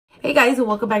Hey guys, and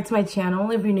welcome back to my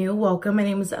channel. If you're new, welcome. My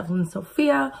name is Evelyn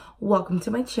Sofia. Welcome to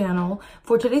my channel.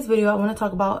 For today's video, I want to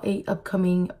talk about a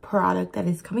upcoming product that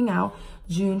is coming out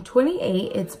June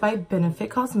 28th. It's by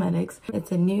Benefit Cosmetics.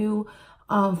 It's a new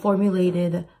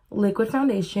formulated liquid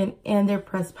foundation and their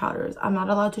pressed powders. I'm not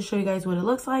allowed to show you guys what it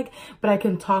looks like, but I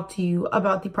can talk to you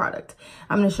about the product.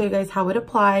 I'm going to show you guys how it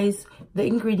applies, the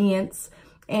ingredients,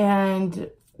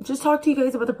 and just talk to you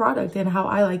guys about the product and how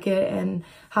I like it and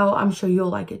how I'm sure you'll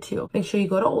like it too. Make sure you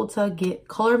go to Ulta, get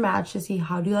color match to see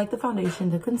how do you like the foundation,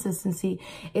 the consistency.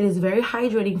 It is very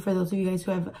hydrating for those of you guys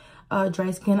who have dry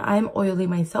skin. I'm oily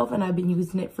myself and I've been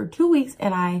using it for 2 weeks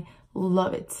and I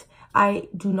love it. I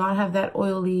do not have that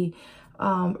oily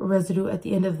residue at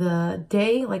the end of the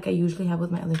day like I usually have with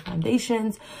my other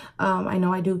foundations. I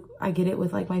know I get it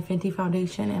with like my Fenty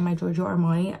foundation and my Giorgio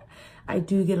Armani. I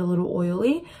do get a little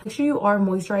oily. Make sure you are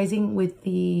moisturizing with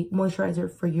the moisturizer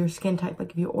for your skin type.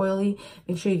 Like if you're oily,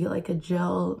 make sure you get like a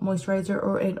gel moisturizer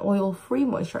or an oil-free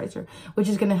moisturizer, which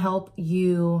is going to help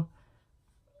you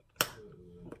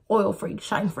oil-free,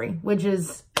 shine-free, which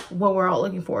is what we're all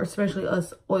looking for, especially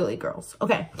us oily girls.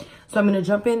 Okay, so I'm going to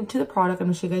jump into the product. I'm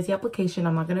going to show you guys the application.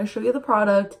 I'm not going to show you the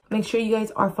product. Make sure you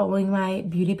guys are following my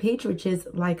beauty page, which is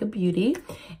Like a Beauty,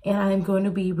 and I'm going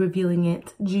to be revealing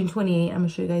it June 28th. I'm going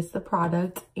to show you guys the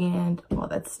product and all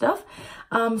that stuff.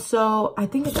 So I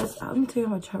think it does. I'm going to tell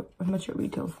you how much it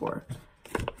retails for.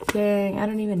 Dang, I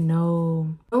don't even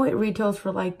know. Oh, it retails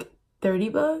for like 30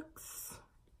 bucks,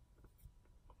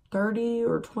 30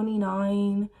 or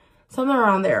 29. Something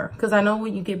around there, because I know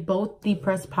when you get both the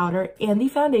pressed powder and the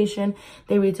foundation,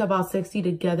 they retail about 60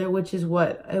 together, which is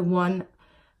what a one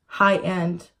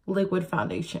high-end liquid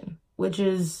foundation, which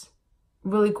is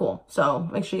really cool. So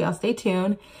make sure y'all stay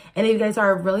tuned. And if you guys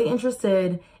are really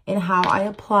interested in how I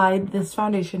applied this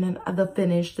foundation and the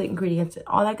finish, the ingredients, and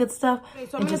all that good stuff. Okay,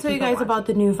 so I'm going to tell you guys about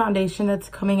the new foundation that's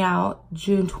coming out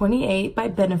June 28th by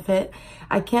Benefit.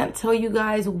 I can't tell you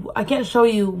guys, I can't show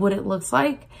you what it looks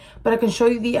like, but I can show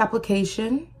you the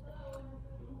application.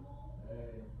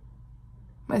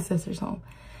 My sister's home.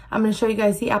 I'm going to show you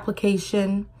guys the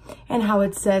application and how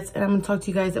it sets, and I'm going to talk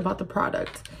to you guys about the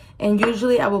product. And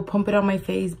usually I will pump it on my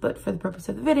face, but for the purpose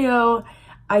of the video,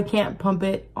 I can't pump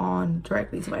it on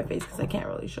directly to my face because I can't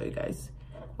really show you guys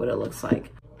what it looks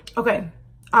like. Okay,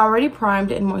 I already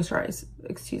primed and moisturized.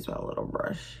 Excuse my little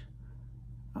brush.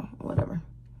 Oh, whatever.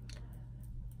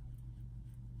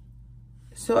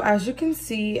 So as you can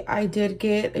see, I did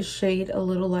get a shade a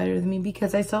little lighter than me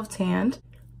because I self-tanned.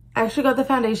 I actually got the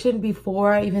foundation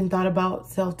before I even thought about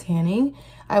self-tanning.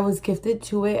 I was gifted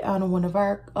to it on one of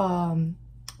our,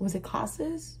 was it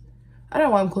classes? I don't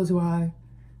know why I'm closing my eye.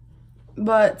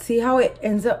 But see how it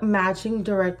ends up matching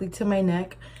directly to my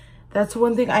neck? That's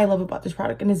one thing I love about this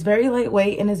product. And it's very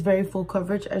lightweight and it's very full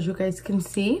coverage, as you guys can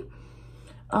see.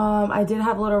 I did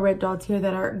have little red dots here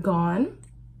that are gone.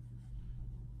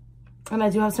 And I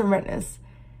do have some redness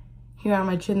here on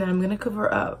my chin that I'm going to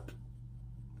cover up.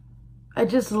 I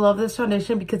just love this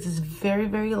foundation because it's very,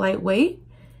 very lightweight.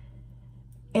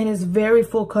 And it's very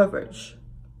full coverage.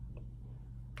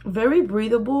 Very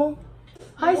breathable.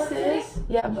 Hi, sis.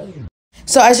 Yeah, buddy.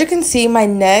 So as you can see, my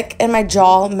neck and my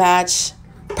jaw match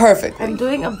perfectly. I'm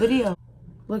doing a video.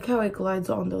 Look how it glides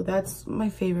on though. That's my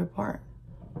favorite part.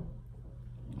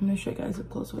 I'm gonna show you guys up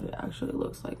close what it actually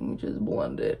looks like. Let me just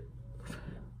blend it.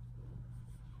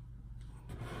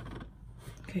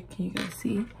 Okay, can you guys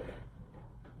see?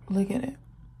 Look at it.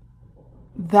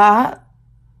 That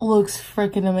looks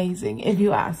freaking amazing if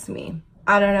you ask me.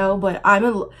 I don't know, but I'm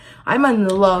in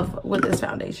love with this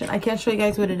foundation. I can't show you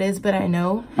guys what it is, but I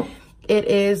know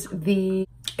it's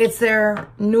their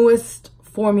newest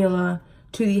formula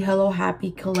to the Hello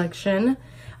Happy collection.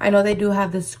 I know they do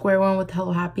have this square one with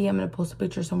Hello Happy. I'm going to post a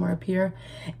picture somewhere up here.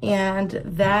 And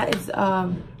that is,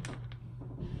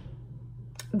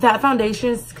 that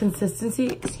foundation's consistency,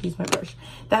 excuse my brush.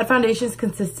 That foundation's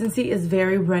consistency is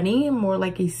very runny, more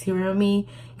like a serum-y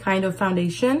kind of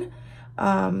foundation.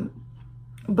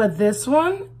 But this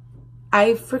one,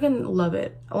 I freaking love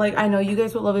it. Like, I know you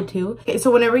guys will love it too. Okay,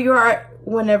 so whenever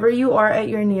you are at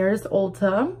your nearest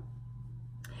Ulta,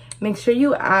 make sure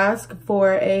you ask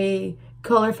for a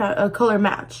color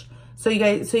match. So you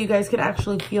guys can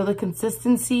actually feel the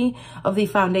consistency of the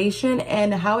foundation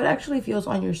and how it actually feels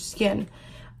on your skin.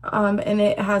 And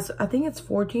it has, I think it's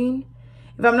 14.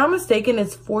 If I'm not mistaken,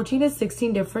 it's 14 to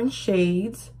 16 different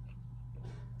shades.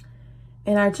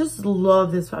 And I just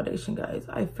love this foundation, guys.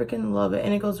 I freaking love it.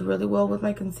 And it goes really well with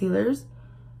my concealers.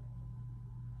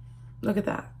 Look at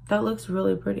that. That looks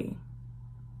really pretty.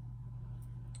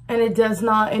 And it does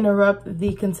not interrupt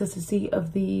the consistency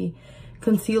of the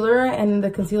concealer. And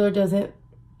the concealer doesn't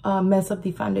mess up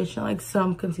the foundation like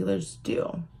some concealers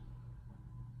do.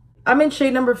 I'm in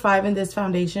shade number 5 in this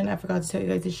foundation. I forgot to tell you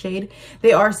guys the shade.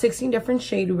 They are 16 different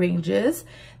shade ranges.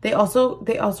 They are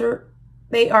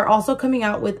also coming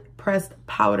out with pressed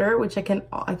powder, which I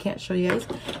can't show you guys,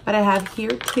 but I have here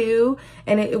too,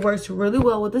 and it works really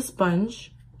well with a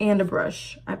sponge and a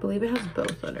brush. I believe it has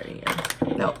both under here.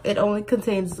 No, it only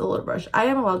contains the little brush. I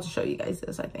am allowed to show you guys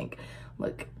this, I think.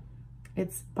 Look,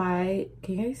 it's by,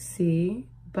 can you guys see?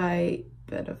 By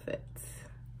Benefit.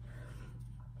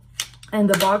 And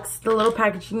the box, the little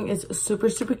packaging is super,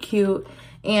 super cute.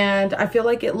 And I feel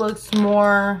like it looks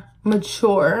more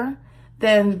mature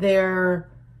than their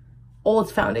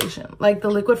old foundation. Like the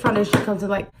liquid foundation comes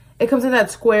in it comes in that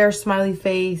square smiley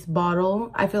face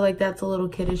bottle. I feel like that's a little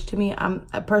kiddish to me.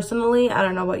 Personally, I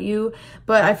don't know about you,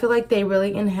 but I feel like they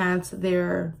really enhance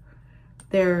their,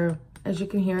 as you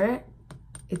can hear it,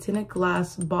 it's in a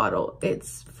glass bottle.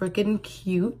 It's freaking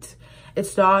cute.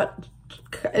 It's not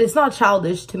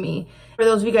childish to me. For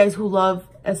those of you guys who love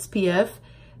SPF,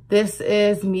 this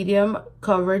is medium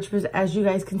coverage, because as you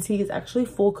guys can see, it's actually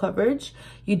full coverage.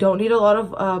 You don't need a lot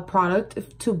of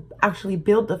product to actually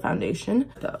build the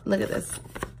foundation. So, look at this.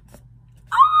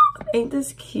 Oh, ain't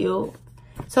this cute?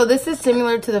 So this is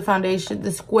similar to the foundation,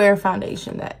 the square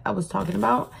foundation that I was talking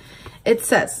about. It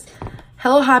says,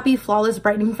 Hello Happy Flawless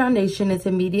Brightening Foundation. It's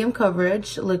a medium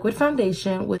coverage liquid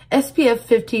foundation with SPF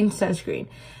 15 sunscreen.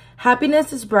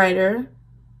 Happiness is brighter.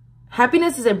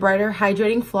 Happiness is a brighter,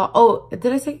 hydrating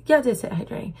did I say? Yeah, I did say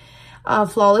hydrating.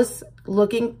 Flawless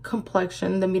looking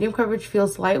complexion. The medium coverage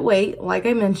feels lightweight, like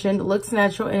I mentioned, looks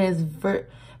natural, and is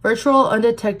virtual,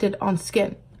 undetected on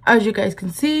skin. As you guys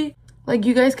can see, like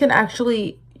you guys can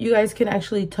actually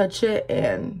touch it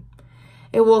and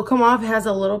it will come off. It has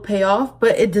a little payoff,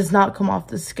 but it does not come off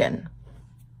the skin.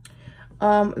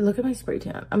 Look at my spray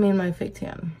tan. I mean my fake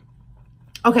tan.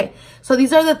 Okay, so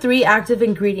these are the 3 active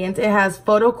ingredients. It has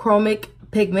photochromic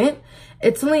pigment.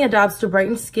 Instantly adapts to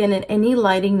brighten skin in any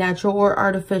lighting, natural or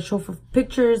artificial, for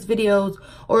pictures, videos,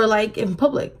 or like in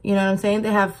public. You know what I'm saying?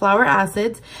 They have flower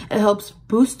acids. It helps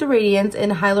boost the radiance,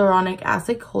 and hyaluronic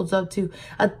acid holds up to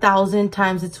 1,000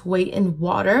 times its weight in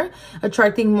water,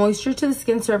 attracting moisture to the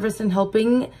skin surface and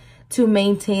helping to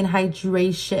maintain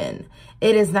hydration.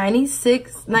 It is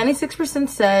 96%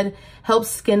 said helps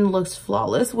skin looks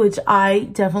flawless, which I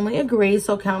definitely agree.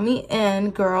 So count me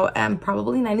in, girl. I'm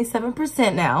probably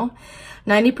 97% now.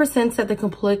 90% said the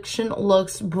complexion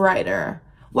looks brighter.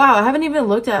 Wow, I haven't even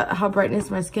looked at how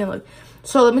brightness my skin looks.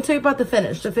 So let me tell you about the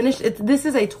finish. The finish, this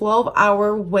is a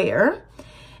 12-hour wear,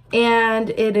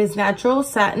 and it is natural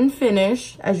satin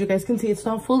finish. As you guys can see, it's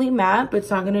not fully matte, but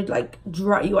it's not gonna like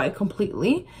dry you out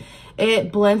completely.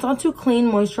 It blends onto clean,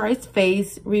 moisturized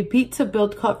face. Repeat to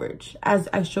build coverage, as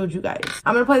I showed you guys.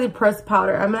 I'm gonna apply the pressed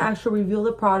powder. I'm gonna actually reveal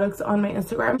the products on my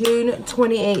Instagram. June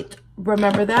 28th.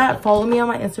 Remember that. Follow me on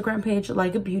my Instagram page,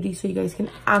 Like a Beauty, so you guys can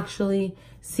actually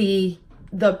see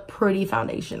the pretty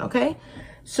foundation, okay?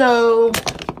 So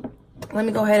let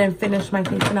me go ahead and finish my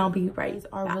face and I'll be right. If you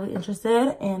are really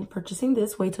interested in purchasing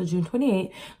this, wait till June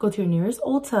 28th. Go to your nearest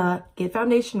Ulta, get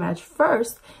foundation match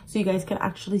first so you guys can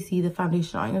actually see the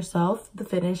foundation on yourself, the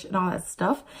finish and all that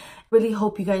stuff. Really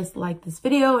hope you guys like this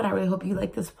video, and I really hope you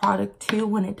like this product too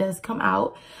when it does come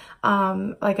out.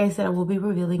 Like I said, I will be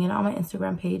revealing it on my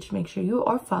Instagram page. Make sure you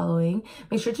are following.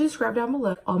 Make sure to subscribe down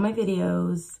below all my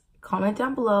videos. Comment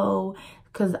down below,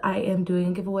 because I am doing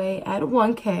a giveaway at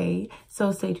 1K.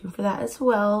 So stay tuned for that as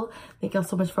well. Thank y'all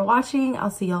so much for watching. I'll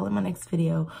see y'all in my next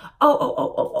video.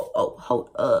 Hold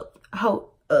up.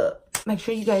 Make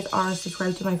sure you guys are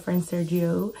subscribed to my friend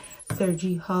Sergio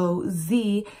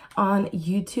Z on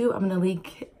YouTube. I'm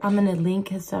gonna link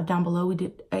his stuff down below. We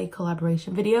did a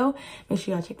collaboration video. Make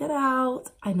sure y'all check that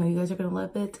out. I know you guys are gonna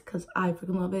love it because I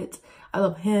freaking love it. I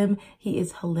love him. He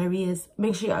is hilarious.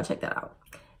 Make sure y'all check that out.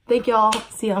 Thank y'all.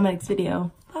 See y'all in my next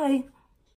video. Bye.